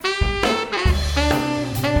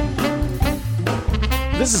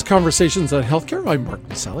This is Conversations on Healthcare. I'm Mark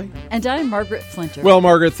Maselli. And I'm Margaret Flinter. Well,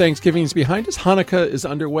 Margaret, Thanksgiving's behind us. Hanukkah is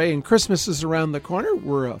underway and Christmas is around the corner.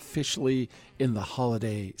 We're officially in the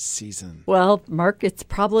holiday season. Well, Mark, it's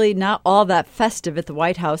probably not all that festive at the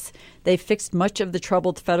White House. They fixed much of the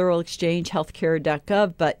troubled federal exchange,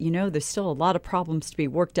 healthcare.gov, but, there's still a lot of problems to be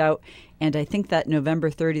worked out. And I think that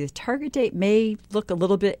November 30th target date may look a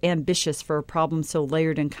little bit ambitious for a problem so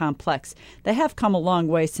layered and complex. They have come a long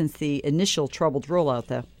way since the initial troubled rollout,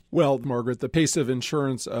 though. Well, Margaret, the pace of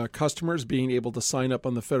insurance customers being able to sign up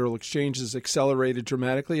on the federal exchange has accelerated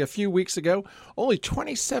dramatically. A few weeks ago, only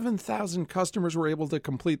 27,000 customers were able to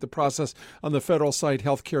complete the process on the federal site,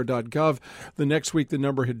 healthcare.gov. The next week, the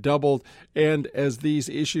number had doubled. And as these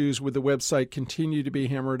issues with the website continue to be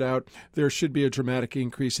hammered out, there should be a dramatic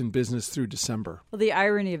increase in business through December. Well, the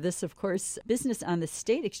irony of this, of course, business on the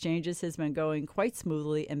state exchanges has been going quite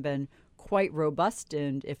smoothly and been quite robust,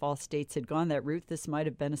 and if all states had gone that route, this might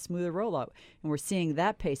have been a smoother rollout. And we're seeing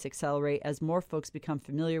that pace accelerate as more folks become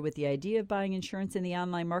familiar with the idea of buying insurance in the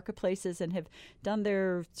online marketplaces and have done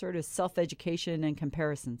their sort of self-education and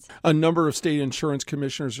comparisons. A number of state insurance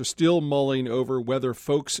commissioners are still mulling over whether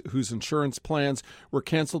folks whose insurance plans were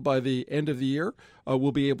canceled by the end of the year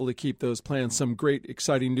will be able to keep those plans. Some great,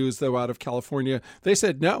 exciting news, though, out of California. They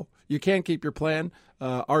said, no, you can't keep your plan.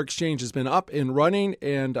 Our exchange has been up and running,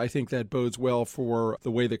 and I think that bodes well for the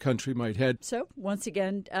way the country might head. So, once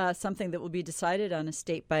again, something that will be decided on a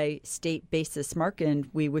state-by-state basis, Mark, and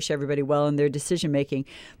we wish everybody well in their decision-making.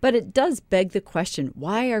 But it does beg the question,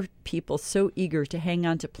 why are people so eager to hang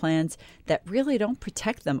on to plans that really don't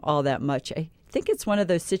protect them all that much? I think it's one of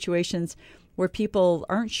those situations where people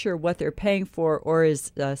aren't sure what they're paying for, or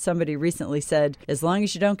as somebody recently said, as long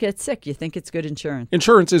as you don't get sick, you think it's good insurance.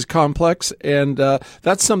 Insurance is complex, and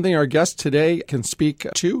that's something our guest today can speak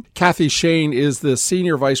to. Cathy Schoen is the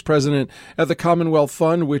Senior Vice President at the Commonwealth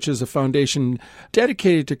Fund, which is a foundation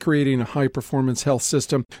dedicated to creating a high-performance health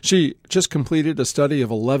system. She just completed a study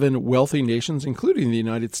of 11 wealthy nations, including the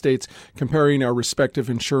United States, comparing our respective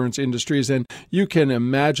insurance industries, and you can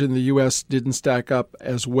imagine the U.S. didn't stack up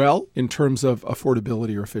as well in terms of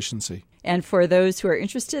affordability or efficiency. And for those who are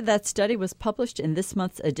interested, that study was published in this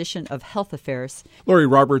month's edition of Health Affairs. Lori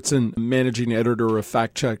Robertson, managing editor of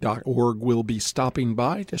factcheck.org, will be stopping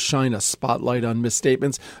by to shine a spotlight on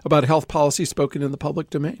misstatements about health policy spoken in the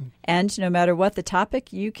public domain. And no matter what the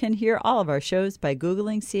topic, you can hear all of our shows by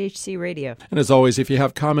Googling CHC Radio. And as always, if you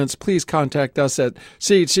have comments, please contact us at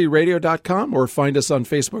chcradio.com or find us on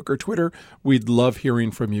Facebook or Twitter. We'd love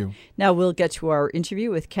hearing from you. Now we'll get to our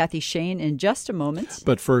interview with Cathy Schoen in just a moment.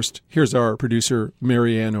 But first, here's our producer,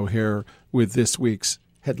 Marianne O'Hare, with this week's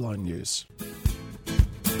headline news.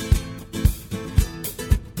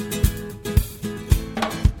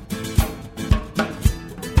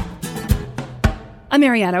 I'm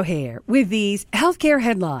Marianne O'Hare with these healthcare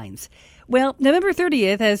headlines. Well, November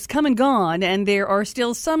 30th has come and gone, and there are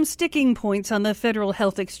still some sticking points on the federal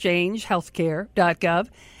health exchange, healthcare.gov.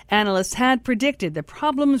 Analysts had predicted the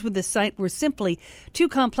problems with the site were simply too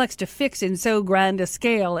complex to fix in so grand a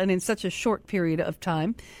scale and in such a short period of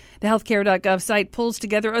time. The healthcare.gov site pulls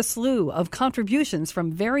together a slew of contributions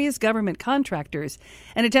from various government contractors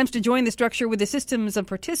and attempts to join the structure with the systems of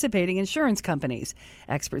participating insurance companies.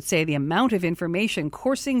 Experts say the amount of information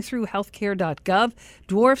coursing through healthcare.gov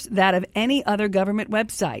dwarfs that of any other government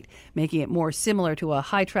website, making it more similar to a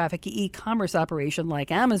high-traffic e-commerce operation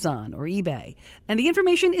like Amazon or eBay. And the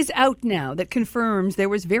information is out now that confirms there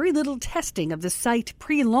was very little testing of the site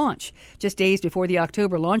pre-launch. Just days before the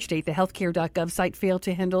October launch date, the healthcare.gov site failed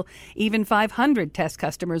to handle even 500 test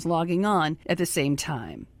customers logging on at the same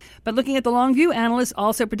time. But looking at the long view, analysts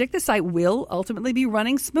also predict the site will ultimately be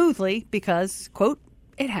running smoothly because, quote,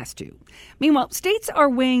 it has to. Meanwhile, states are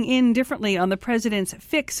weighing in differently on the president's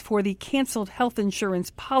fix for the canceled health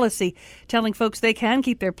insurance policy, telling folks they can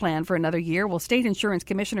keep their plan for another year. Well, state insurance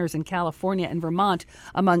commissioners in California and Vermont,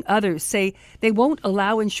 among others, say they won't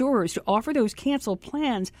allow insurers to offer those canceled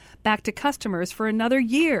plans back to customers for another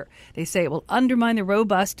year. They say it will undermine the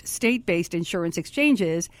robust state-based insurance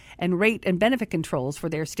exchanges and rate and benefit controls for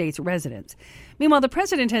their state's residents. Meanwhile, the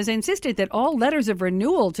president has insisted that all letters of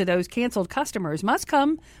renewal to those canceled customers must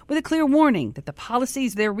come with a clear warning that the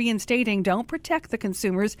policies they're reinstating don't protect the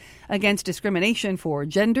consumers against discrimination for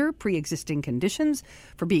gender, pre-existing conditions,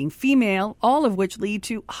 for being female, all of which lead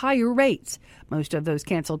to higher rates. Most of those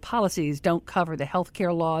canceled policies don't cover the health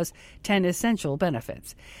care law's 10 essential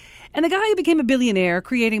benefits. And the guy who became a billionaire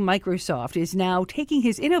creating Microsoft is now taking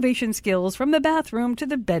his innovation skills from the bathroom to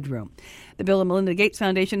the bedroom. The Bill and Melinda Gates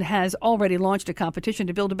Foundation has already launched a competition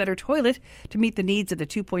to build a better toilet to meet the needs of the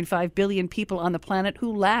 2.5 billion people on the planet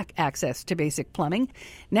who lack access to basic plumbing.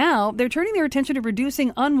 Now, they're turning their attention to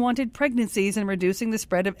reducing unwanted pregnancies and reducing the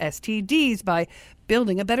spread of STDs by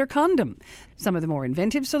building a better condom. Some of the more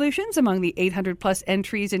inventive solutions among the 800-plus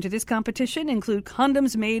entries into this competition include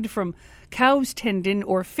condoms made from cow's tendon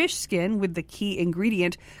or fish skin, with the key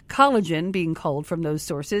ingredient, collagen, being culled from those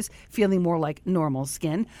sources, feeling more like normal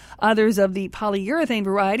skin. Others of the polyurethane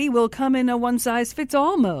variety will come in a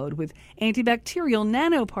one-size-fits-all mode with antibacterial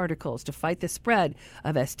nanoparticles to fight the spread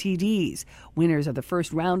of STDs. Winners of the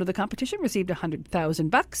first round of the competition received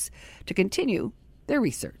 $100,000 to continue their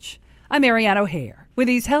research. I'm Marianne O'Hare with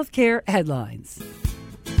these healthcare headlines.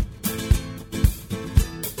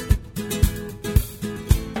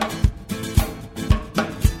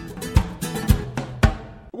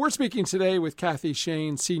 We're speaking today with Cathy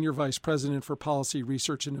Schoen, Senior Vice President for Policy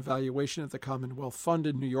Research and Evaluation at the Commonwealth Fund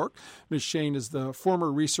in New York. Ms. Schoen is the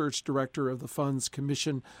former Research Director of the Fund's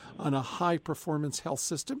Commission on a High-Performance Health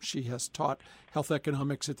System. She has taught health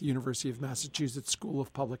economics at the University of Massachusetts School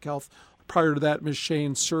of Public Health. Prior to that, Ms.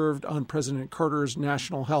 Schoen served on President Carter's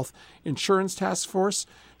National Health Insurance Task Force.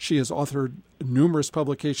 She has authored numerous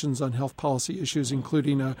publications on health policy issues,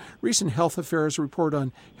 including a recent health affairs report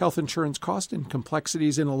on health insurance cost and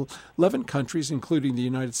complexities in 11 countries, including the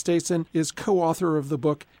United States, and is co-author of the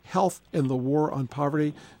book Health and the War on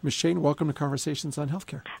Poverty. Ms. Schoen, welcome to Conversations on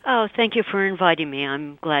Healthcare. Oh, thank you for inviting me.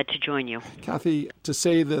 I'm glad to join you. Cathy, to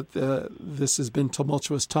say that this has been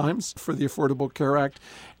tumultuous times for the Affordable Care Act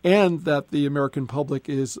and that the American public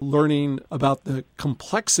is learning about the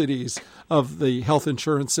complexities of the health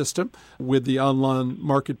insurance system with the online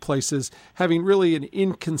marketplaces having really an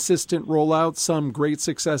inconsistent rollout, some great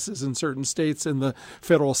successes in certain states, and the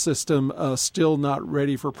federal system still not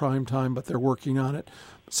ready for prime time, but they're working on it.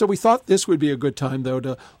 So we thought this would be a good time, though,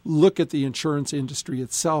 to look at the insurance industry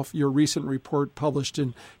itself. Your recent report published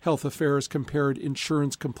in Health Affairs compared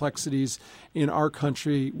insurance complexities in our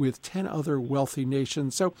country with 10 other wealthy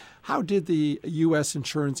nations. So how did the U.S.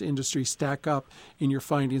 insurance industry stack up in your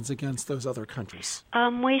findings against those other countries?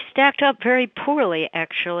 We stacked up very poorly,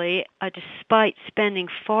 actually, despite spending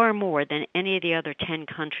far more than any of the other 10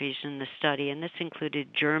 countries in the study. And this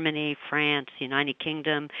included Germany, France, the United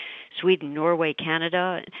Kingdom, Sweden, Norway,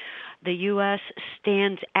 Canada. The U.S.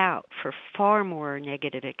 stands out for far more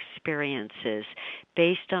negative experiences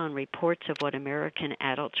based on reports of what American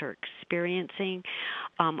adults are experiencing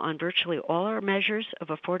on virtually all our measures of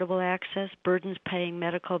affordable access, burdens paying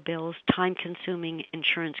medical bills, time-consuming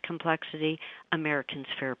insurance complexity. Americans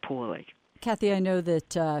fare poorly. Cathy, I know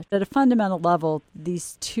that at a fundamental level,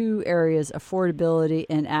 these two areas, affordability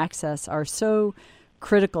and access, are so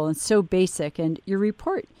critical and so basic. And your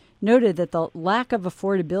report noted that the lack of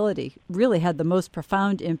affordability really had the most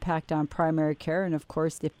profound impact on primary care. And of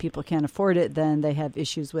course, if people can't afford it, then they have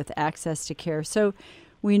issues with access to care. So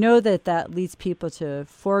we know that that leads people to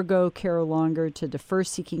forego care longer, to defer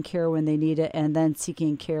seeking care when they need it, and then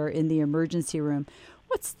seeking care in the emergency room.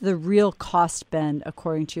 What's the real cost been,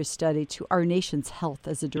 according to your study, to our nation's health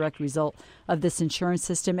as a direct result of this insurance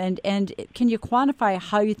system? And can you quantify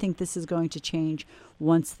how you think this is going to change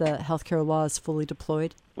once the healthcare law is fully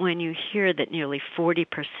deployed? When you hear that nearly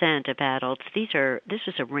 40% of adults, this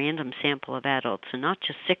is a random sample of adults and not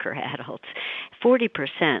just sicker adults,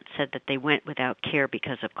 40% said that they went without care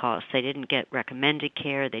because of cost. They didn't get recommended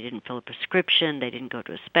care, they didn't fill a prescription, they didn't go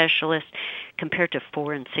to a specialist, compared to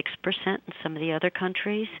 4 and 6% in some of the other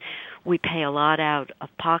countries. We pay a lot out of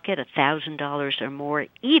pocket, $1,000 or more,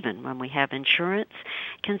 even when we have insurance.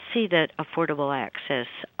 Can see that affordable access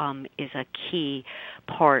is a key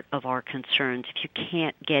part of our concerns. If you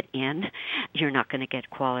can't get in, you're not going to get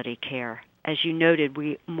quality care. As you noted,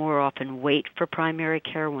 we more often wait for primary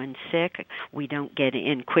care when sick. We don't get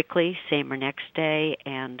in quickly, same or next day,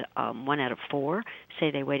 and 1 out of 4 say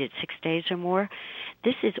they waited 6 days or more.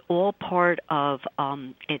 This is all part of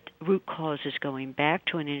root causes going back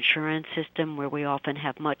to an insurance system where we often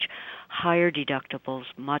have much higher deductibles,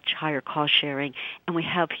 much higher cost sharing, and we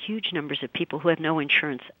have huge numbers of people who have no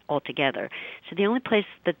insurance altogether. So the only place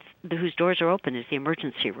whose doors are open is the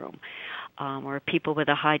emergency room. or people with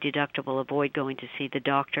a high deductible avoid going to see the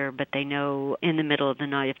doctor, but they know in the middle of the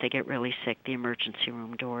night if they get really sick, the emergency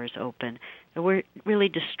room door is open. So we're really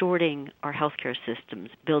distorting our healthcare systems,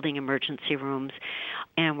 building emergency rooms,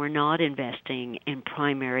 and we're not investing in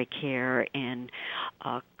primary care and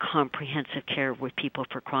comprehensive care with people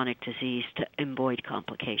for chronic disease to avoid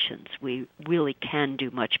complications. We really can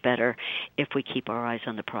do much better if we keep our eyes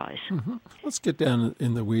on the prize. Mm-hmm. Let's get down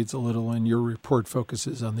in the weeds a little, and your report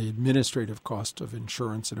focuses on the administrative cost of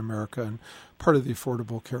insurance in America, and part of the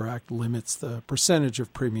Affordable Care Act limits the percentage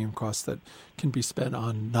of premium costs that can be spent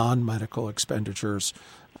on non-medical expenditures.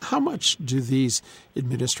 How much do these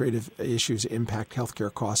administrative issues impact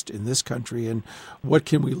healthcare costs in this country, and what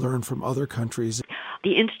can we learn from other countries?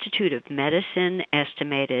 The Institute of Medicine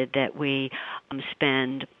estimated that we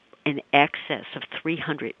spend in excess of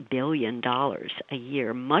 $300 billion a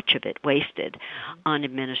year, much of it wasted on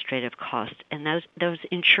administrative costs. And those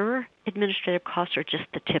insurer administrative costs are just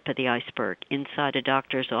the tip of the iceberg. Inside a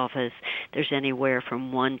doctor's office, there's anywhere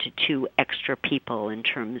from 1 to 2 extra people in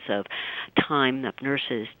terms of time of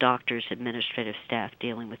nurses, doctors, administrative staff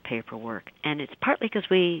dealing with paperwork. And it's partly because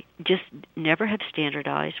we just never have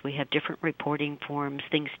standardized. We have different reporting forms.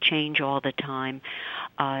 Things change all the time.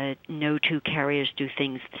 No two carriers do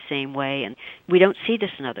things the same way. And we don't see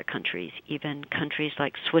this in other countries, even countries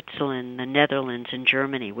like Switzerland, the Netherlands, and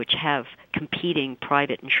Germany, which have competing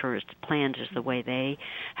private insurers plans as the way they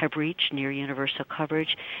have reached near universal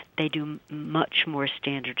coverage. They do much more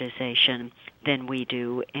standardization than we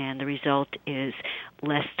do, and the result is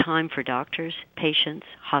less time for doctors, patients,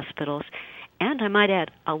 hospitals, and I might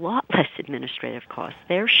add, a lot less administrative costs.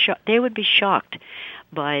 They would be shocked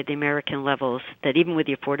by the American levels that even with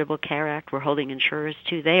the Affordable Care Act we're holding insurers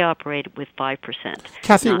to, they operate with 5%.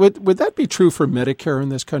 Kathy, would that be true for Medicare in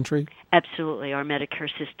this country? Absolutely. Our Medicare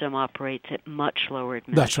system operates at much lower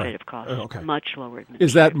administrative costs. Oh, okay. Much lower administrative.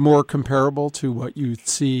 Is that more comparable to what you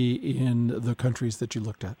see in the countries that you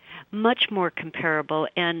looked at? Much more comparable.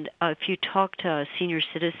 And if you talk to senior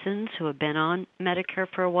citizens who have been on Medicare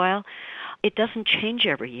for a while, it doesn't change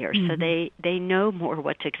every year, so they know more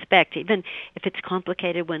what to expect. Even if it's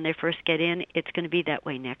complicated when they first get in, it's going to be that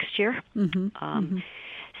way next year.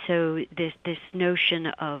 So this notion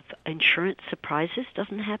of insurance surprises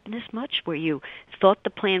doesn't happen as much, where you thought the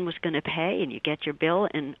plan was going to pay and you get your bill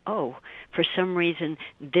and, for some reason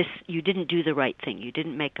you didn't do the right thing. You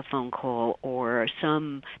didn't make a phone call or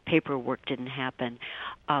some paperwork didn't happen.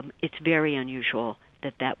 It's very unusual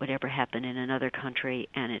that would ever happen in another country,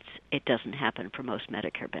 and it doesn't happen for most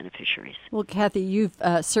Medicare beneficiaries. Well, Kathy, you've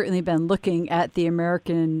certainly been looking at the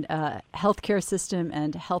American healthcare system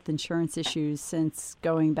and health insurance issues since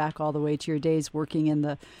going back all the way to your days working in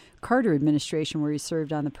the Carter administration, where you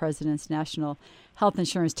served on the President's National Health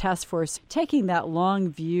Insurance Task Force. Taking that long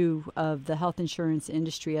view of the health insurance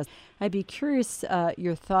industry, I'd be curious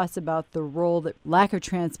your thoughts about the role that lack of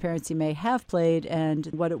transparency may have played and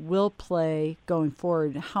what it will play going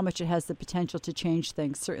forward, and how much it has the potential to change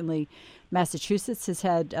things. Certainly, Massachusetts has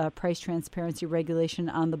had price transparency regulation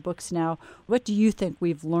on the books now. What do you think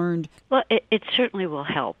we've learned? Well, it certainly will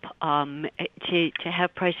help to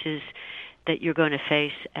have prices that you're going to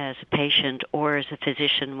face as a patient or as a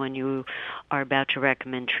physician when you are about to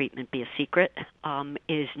recommend treatment be a secret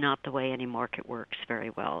is not the way any market works very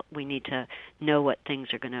well. We need to know what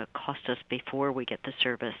things are going to cost us before we get the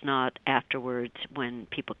service, not afterwards when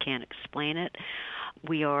people can't explain it.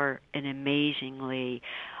 We are an amazingly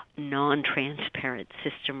non-transparent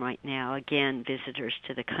system right now. Again, visitors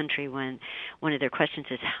to the country, when one of their questions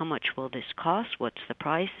is, how much will this cost? What's the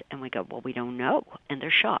price? And we go, well, we don't know. And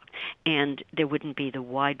they're shocked. And there wouldn't be the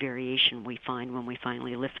wide variation we find when we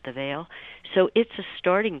finally lift the veil. So it's a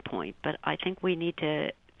starting point, but I think we need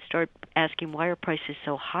to start asking, why are prices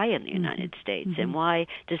so high in the United States? And why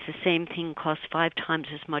does the same thing cost 5 times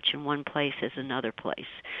as much in one place as another place?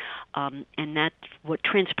 And that's what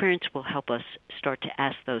transparency will help us start to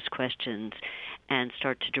ask those questions and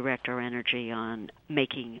start to direct our energy on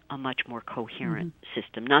making a much more coherent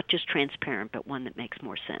system, not just transparent, but one that makes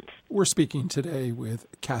more sense. We're speaking today with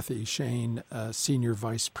Cathy Schoen, Senior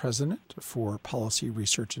Vice President for Policy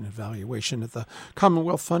Research and Evaluation at the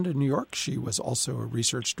Commonwealth Fund in New York. She was also a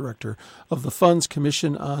research director of the Fund's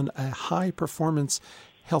Commission on a High-Performance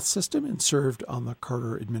Health System and served on the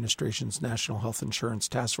Carter administration's National Health Insurance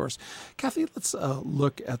Task Force. Kathy, let's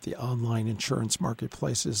look at the online insurance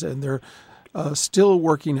marketplaces, and they're still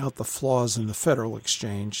working out the flaws in the federal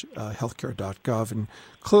exchange, healthcare.gov, and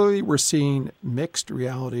clearly we're seeing mixed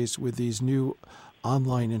realities with these new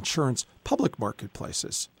online insurance public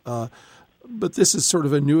marketplaces. But this is sort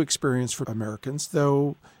of a new experience for Americans,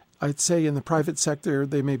 though I'd say in the private sector,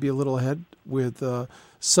 they may be a little ahead with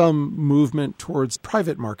some movement towards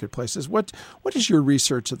private marketplaces. What is your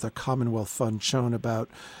research at the Commonwealth Fund shown about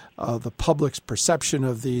the public's perception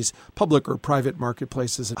of these public or private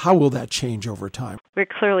marketplaces, and how will that change over time? We're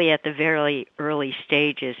clearly at the very early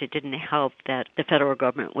stages. It didn't help that the federal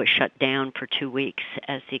government was shut down for 2 weeks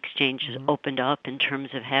as the exchanges opened up in terms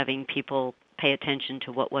of having people pay attention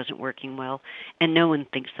to what wasn't working well, and no one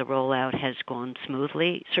thinks the rollout has gone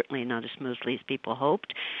smoothly, certainly not as smoothly as people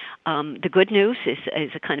hoped. The good news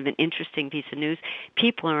is a kind of an interesting piece of news.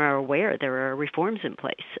 People are aware there are reforms in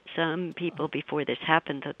place. Some people before this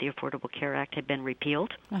happened thought the Affordable Care Act had been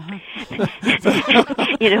repealed. That's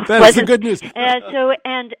the good news.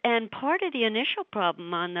 And part of the initial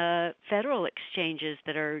problem on the federal exchanges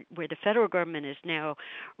where the federal government is now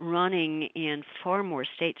running in far more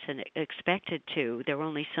states than expected to. There were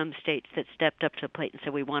only some states that stepped up to the plate and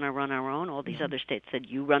said, we want to run our own. All these other states said,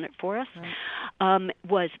 you run it for us. Right.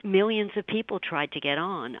 Was millions of people tried to get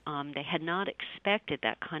on. They had not expected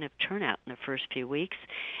that kind of turnout in the first few weeks,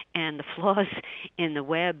 and the flaws in the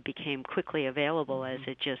web became quickly available as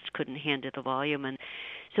it just couldn't handle the volume. And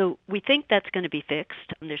so we think that's going to be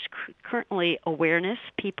fixed. There's currently awareness.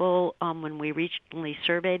 People, when we recently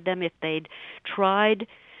surveyed them, if they'd tried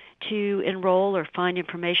to enroll or find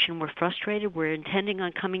information, were frustrated, we're intending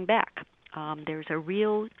on coming back. There's a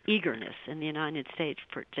real eagerness in the United States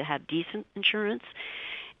to have decent insurance.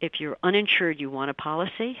 If you're uninsured, you want a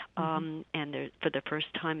policy, and for the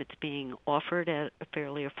first time it's being offered at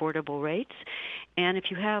fairly affordable rates. And if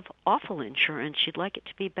you have awful insurance, you'd like it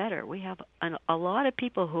to be better. We have a lot of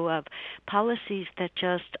people who have policies that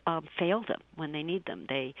just fail them when they need them.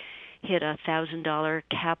 They hit a $1,000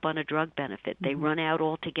 cap on a drug benefit. They run out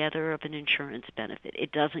altogether of an insurance benefit.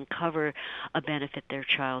 It doesn't cover a benefit their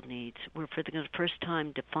child needs. We're for the first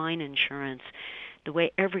time define insurance the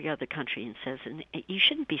way every other country says, and you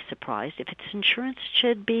shouldn't be surprised if it's insurance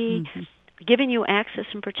should be giving you access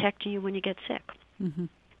and protecting you when you get sick.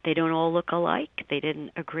 They don't all look alike. They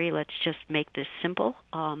didn't agree, let's just make this simple.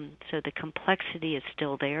 So the complexity is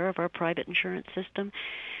still there of our private insurance system.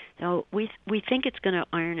 So we think it's going to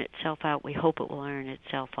iron itself out. We hope it will iron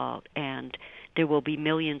itself out, and there will be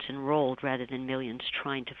millions enrolled rather than millions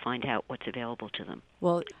trying to find out what's available to them.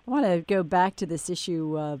 Well, I want to go back to this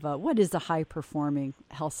issue of what is a high-performing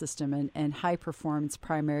health system and high-performance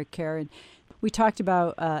primary care. And we talked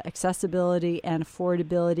about accessibility and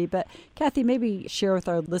affordability, but Cathy, maybe share with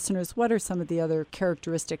our listeners what are some of the other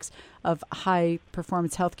characteristics of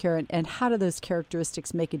high-performance healthcare, and how do those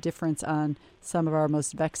characteristics make a difference on some of our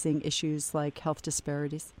most vexing issues like health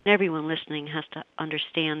disparities? Everyone listening has to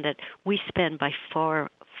understand that we spend by far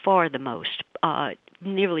the most,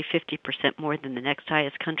 nearly 50% more than the next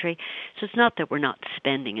highest country. So it's not that we're not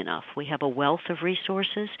spending enough. We have a wealth of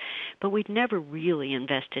resources, but we've never really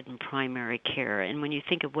invested in primary care. And when you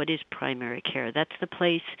think of what is primary care, that's the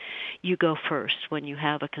place you go first when you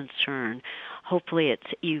have a concern. Hopefully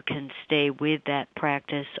you can stay with that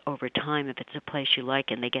practice over time if it's a place you like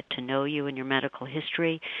and they get to know you and your medical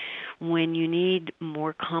history. When you need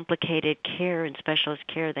more complicated care and specialist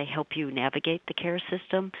care, they help you navigate the care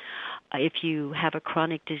system. If you have a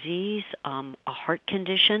chronic disease, a heart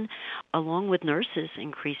condition, along with nurses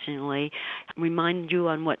increasingly, remind you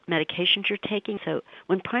on what medications you're taking. So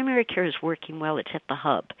when primary care is working well, it's at the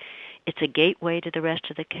hub. It's a gateway to the rest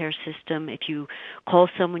of the care system. If you call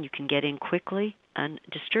someone, you can get in quickly. And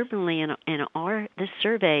disturbingly, in this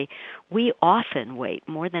survey, we often wait.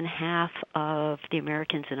 More than half of the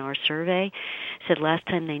Americans in our survey said last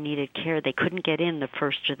time they needed care, they couldn't get in the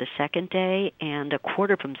first or the second day, and a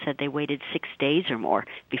quarter of them said they waited 6 days or more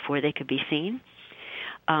before they could be seen.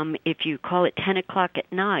 If you call it 10 o'clock at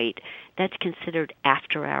night, that's considered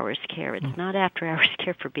after-hours care. It's not after-hours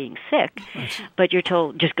care for being sick, but you're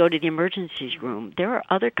told just go to the emergency room. There are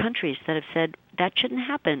other countries that have said that shouldn't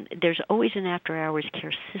happen. There's always an after-hours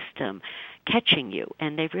care system catching you,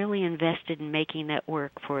 and they've really invested in making that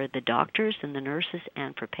work for the doctors and the nurses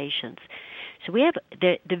and for patients. So we have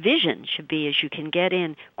the vision should be as you can get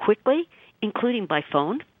in quickly, including by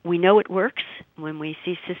phone. We know it works. When we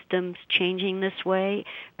see systems changing this way,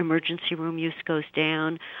 emergency room use goes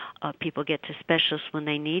down. People get to specialists when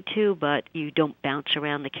they need to, but you don't bounce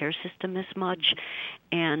around the care system as much.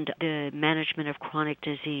 And the management of chronic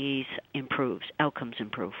disease improves. Outcomes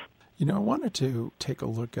improve. You know, I wanted to take a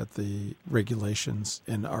look at the regulations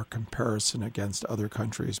in our comparison against other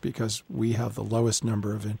countries because we have the lowest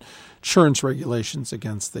number of insurance regulations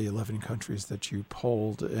against the 11 countries that you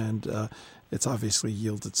polled, and it's obviously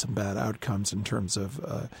yielded some bad outcomes in terms of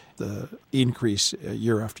the increase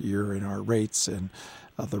year after year in our rates and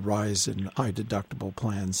the rise in high deductible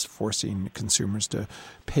plans, forcing consumers to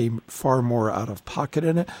pay far more out of pocket.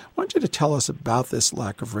 And I want you to tell us about this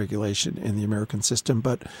lack of regulation in the American system.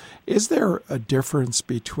 But is there a difference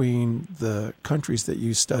between the countries that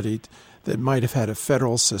you studied that might have had a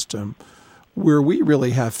federal system where we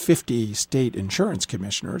really have 50 state insurance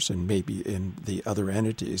commissioners and maybe in the other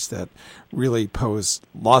entities that really pose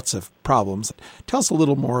lots of problems? Tell us a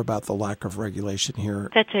little more about the lack of regulation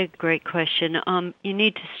here. That's a great question. You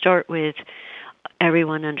need to start with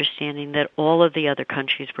everyone understanding that all of the other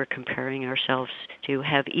countries we're comparing ourselves to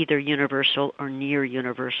have either universal or near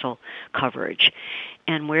universal coverage.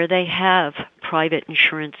 And where they have private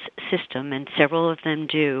insurance system, and several of them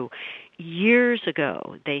do, years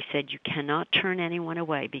ago, they said you cannot turn anyone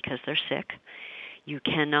away because they're sick. You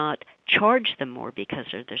cannot charge them more because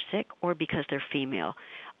they're sick or because they're female.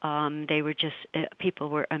 They were just, people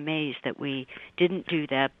were amazed that we didn't do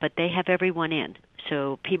that, but they have everyone in.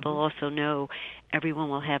 So people also know everyone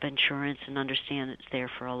will have insurance and understand it's there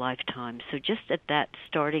for a lifetime. So just at that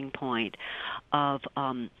starting point of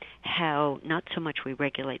how not so much we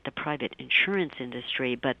regulate the private insurance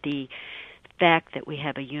industry, but the fact that we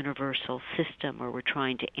have a universal system or we're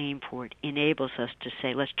trying to aim for it enables us to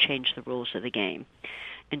say, let's change the rules of the game.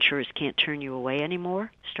 Insurers can't turn you away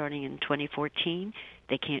anymore starting in 2014.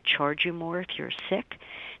 They can't charge you more if you're sick.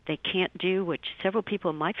 They can't do, which several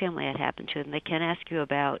people in my family had happened to them, they can't ask you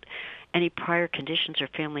about any prior conditions or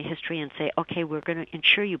family history and say, okay, we're going to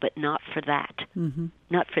insure you, but not for that. Mm-hmm.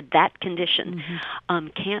 Not for that condition. Mm-hmm.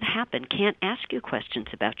 Can't happen. Can't ask you questions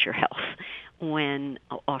about your health when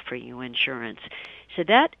offering you insurance. So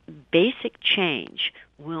that basic change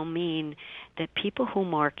will mean that people who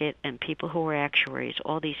market and people who are actuaries,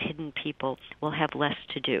 all these hidden people, will have less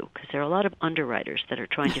to do because there are a lot of underwriters that are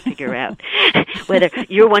trying to figure out whether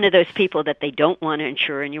you're one of those people that they don't want to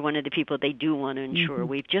insure and you're one of the people they do want to insure.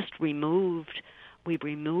 Mm-hmm. We've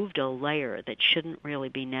removed a layer that shouldn't really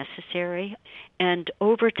be necessary. And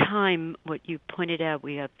over time, what you pointed out,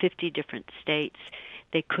 we have 50 different states.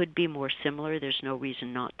 They could be more similar. There's no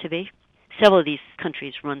reason not to be. Several of these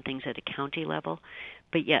countries run things at a county level,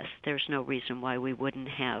 but yes, there's no reason why we wouldn't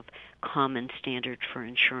have common standards for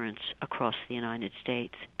insurance across the United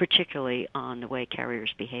States, particularly on the way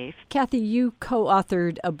carriers behave. Cathy, you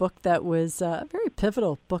co-authored a book that was a very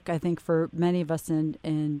pivotal book, I think, for many of us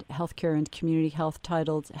in healthcare and community health,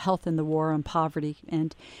 titled Health in the War on Poverty.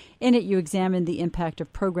 And in it, you examined the impact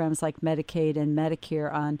of programs like Medicaid and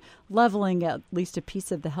Medicare on leveling at least a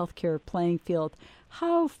piece of the healthcare playing field.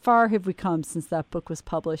 How far have we come since that book was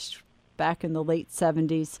published back in the late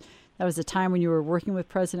 70s? That was a time when you were working with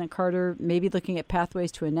President Carter, maybe looking at pathways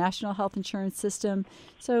to a national health insurance system.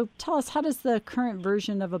 So tell us, how does the current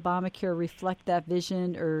version of Obamacare reflect that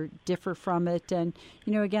vision or differ from it? And,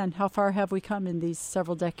 again, how far have we come in these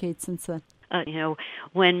several decades since then?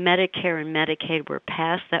 When Medicare and Medicaid were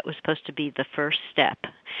passed, that was supposed to be the first step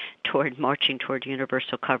toward marching toward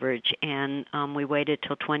universal coverage. And we waited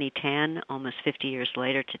till 2010, almost 50 years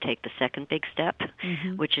later, to take the second big step,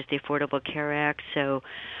 which is the Affordable Care Act. So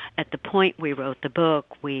at the point we wrote the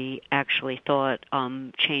book, we actually thought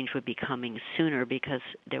change would be coming sooner because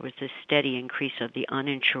there was this steady increase of the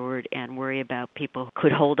uninsured and worry about people who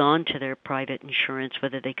could hold on to their private insurance,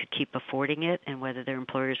 whether they could keep affording it and whether their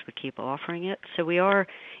employers would keep offering it. So we are,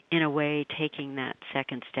 in a way, taking that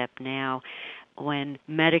second step now. When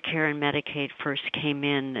Medicare and Medicaid first came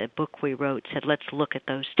in, the book we wrote said, let's look at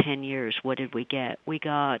those 10 years. What did we get? We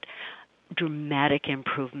got dramatic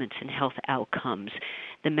improvements in health outcomes.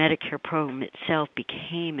 The Medicare program itself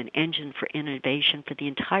became an engine for innovation for the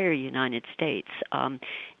entire United States,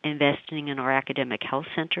 investing in our academic health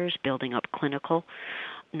centers, building up clinical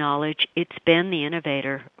knowledge. It's been the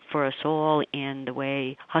innovator for us all in the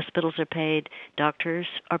way hospitals are paid, doctors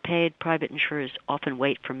are paid, private insurers often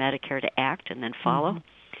wait for Medicare to act and then follow.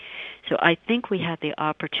 So I think we have the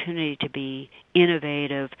opportunity to be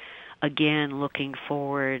innovative, again, looking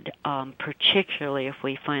forward, particularly if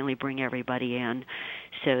we finally bring everybody in,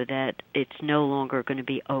 so that it's no longer going to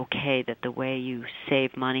be okay that the way you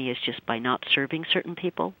save money is just by not serving certain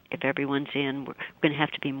people. If everyone's in, we're going to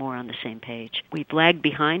have to be more on the same page. We've lagged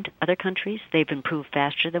behind other countries. They've improved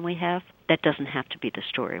faster than we have. That doesn't have to be the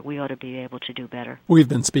story. We ought to be able to do better. We've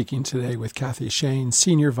been speaking today with Cathy Schoen,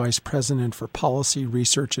 Senior Vice President for Policy,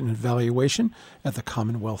 Research, and Evaluation at the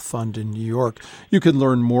Commonwealth Fund in New York. You can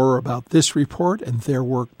learn more about this report and their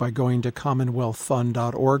work by going to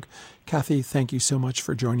commonwealthfund.org. Cathy, thank you so much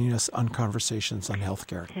for joining us on Conversations on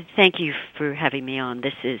Healthcare. Thank you for having me on.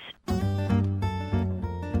 This is...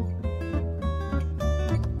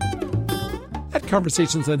 At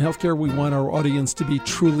Conversations on Healthcare, we want our audience to be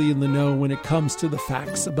truly in the know when it comes to the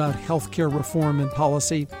facts about healthcare reform and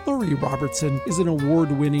policy. Lori Robertson is an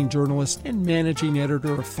award-winning journalist and managing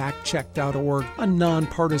editor of FactCheck.org, a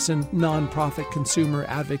nonpartisan, nonprofit consumer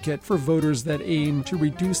advocate for voters that aim to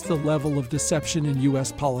reduce the level of deception in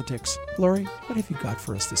U.S. politics. Lori, what have you got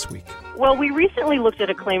for us this week? Well, we recently looked at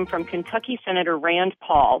a claim from Kentucky Senator Rand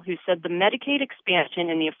Paul, who said the Medicaid expansion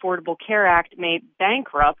in the Affordable Care Act may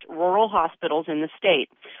bankrupt rural hospitals in the state.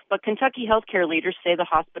 But Kentucky healthcare leaders say the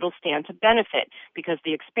hospitals stand to benefit because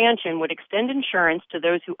the expansion would extend insurance to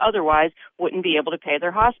those who otherwise wouldn't be able to pay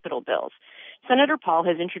their hospital bills. Senator Paul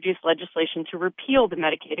has introduced legislation to repeal the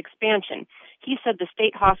Medicaid expansion. He said the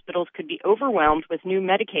state hospitals could be overwhelmed with new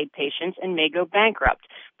Medicaid patients and may go bankrupt,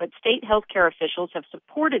 but state healthcare officials have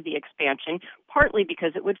supported the expansion partly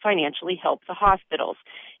because it would financially help the hospitals.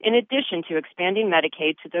 In addition to expanding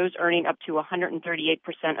Medicaid to those earning up to 138%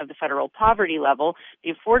 of the federal poverty level,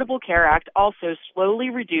 the Affordable Care Act also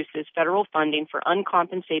slowly reduces federal funding for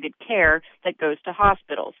uncompensated care that goes to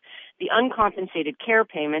hospitals. The uncompensated care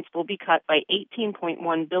payments will be cut by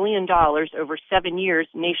 $18.1 billion over 7 years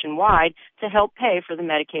nationwide to help pay for the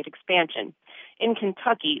Medicaid expansion. In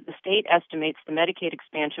Kentucky, the state estimates the Medicaid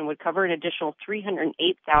expansion would cover an additional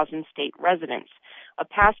 308,000 state residents. A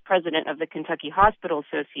past president of the Kentucky Hospital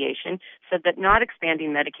Association said that not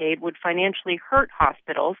expanding Medicaid would financially hurt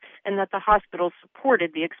hospitals and that the hospitals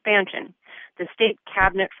supported the expansion. The State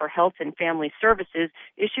Cabinet for Health and Family Services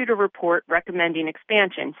issued a report recommending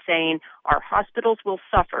expansion, saying, "Our hospitals will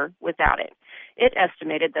suffer without it." It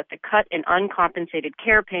estimated that the cut in uncompensated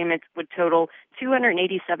care payments would total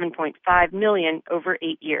 $287.5 million over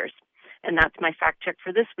 8 years. And that's my fact check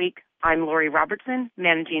for this week. I'm Lori Robertson,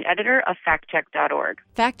 managing editor of FactCheck.org.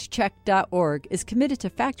 FactCheck.org is committed to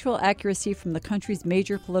factual accuracy from the country's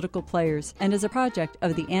major political players and is a project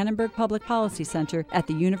of the Annenberg Public Policy Center at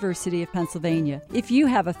the University of Pennsylvania. If you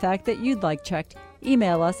have a fact that you'd like checked,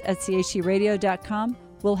 email us at chcradio.com.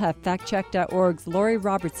 We'll have FactCheck.org's Lori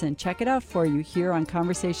Robertson check it out for you here on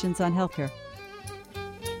Conversations on Healthcare.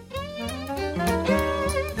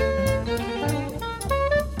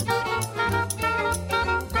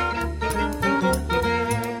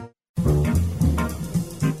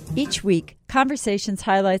 Each week, Conversations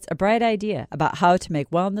highlights a bright idea about how to make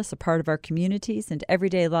wellness a part of our communities and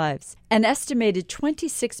everyday lives. An estimated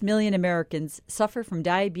 26 million Americans suffer from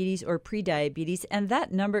diabetes or prediabetes, and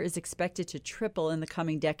that number is expected to triple in the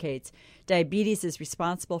coming decades. Diabetes is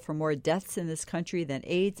responsible for more deaths in this country than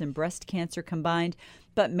AIDS and breast cancer combined,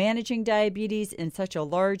 but managing diabetes in such a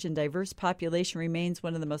large and diverse population remains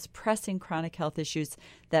one of the most pressing chronic health issues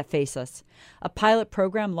that face us. A pilot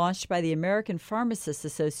program launched by the American Pharmacists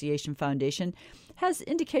Association Foundation has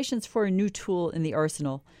indications for a new tool in the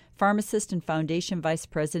arsenal. Pharmacist and Foundation Vice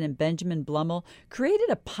President Benjamin Blummel created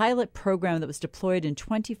a pilot program that was deployed in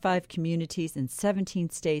 25 communities in 17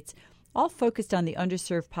 states, all focused on the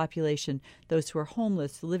underserved population, those who are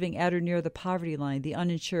homeless, living at or near the poverty line, the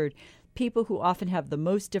uninsured, people who often have the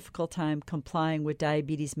most difficult time complying with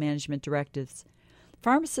diabetes management directives.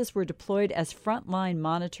 Pharmacists were deployed as frontline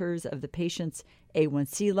monitors of the patient's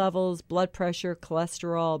A1C levels, blood pressure,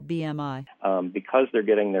 cholesterol, BMI. Because they're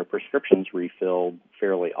getting their prescriptions refilled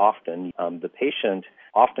fairly often, the patient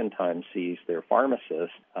oftentimes sees their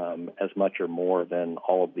pharmacist as much or more than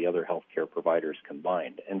all of the other healthcare providers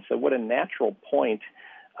combined. And so what a natural point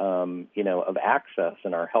of access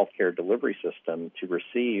in our healthcare delivery system to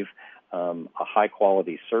receive a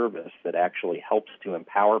high-quality service that actually helps to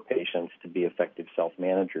empower patients to be effective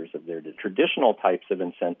self-managers of their traditional types of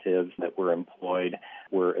incentives that were employed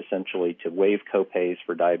were essentially to waive copays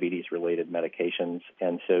for diabetes-related medications,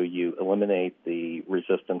 and so you eliminate the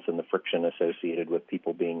resistance and the friction associated with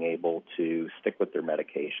people being able to stick with their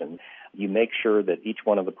medication. You make sure that each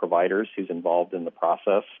one of the providers who's involved in the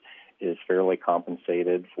process is fairly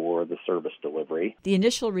compensated for the service delivery. The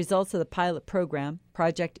initial results of the pilot program,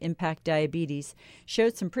 Project Impact Diabetes,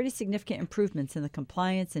 showed some pretty significant improvements in the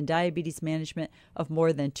compliance and diabetes management of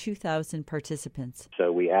more than 2,000 participants.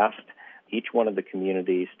 So we asked each one of the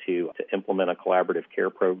communities to implement a collaborative care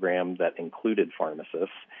program that included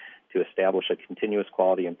pharmacists, to establish a continuous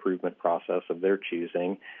quality improvement process of their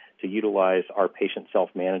choosing, to utilize our patient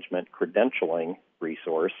self-management credentialing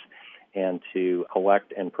resource, and to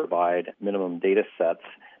collect and provide minimum data sets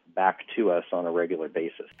back to us on a regular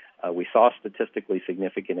basis. We saw statistically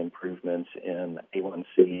significant improvements in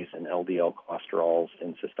A1Cs and LDL cholesterols,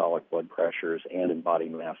 in systolic blood pressures, and in body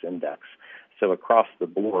mass index. So across the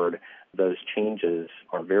board, those changes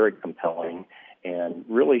are very compelling and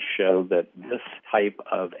really show that this type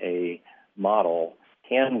of a model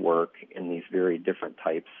can work in these very different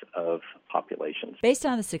types of populations. Based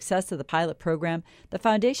on the success of the pilot program, the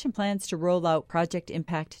Foundation plans to roll out Project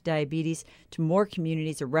Impact Diabetes to more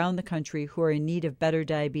communities around the country who are in need of better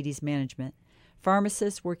diabetes management.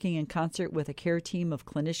 Pharmacists working in concert with a care team of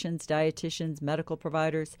clinicians, dietitians, medical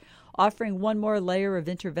providers, offering one more layer of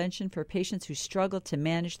intervention for patients who struggle to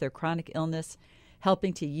manage their chronic illness,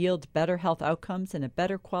 helping to yield better health outcomes and a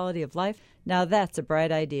better quality of life. Now that's a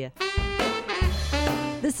bright idea.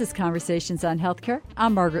 This is Conversations on Healthcare.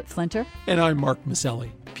 I'm Margaret Flinter. And I'm Mark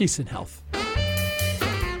Maselli. Peace and health.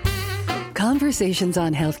 Conversations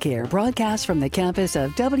on Healthcare broadcast from the campus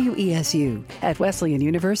of WESU at Wesleyan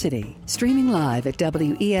University. Streaming live at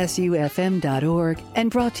WESUFM.org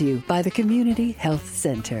and brought to you by the Community Health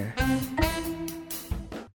Center.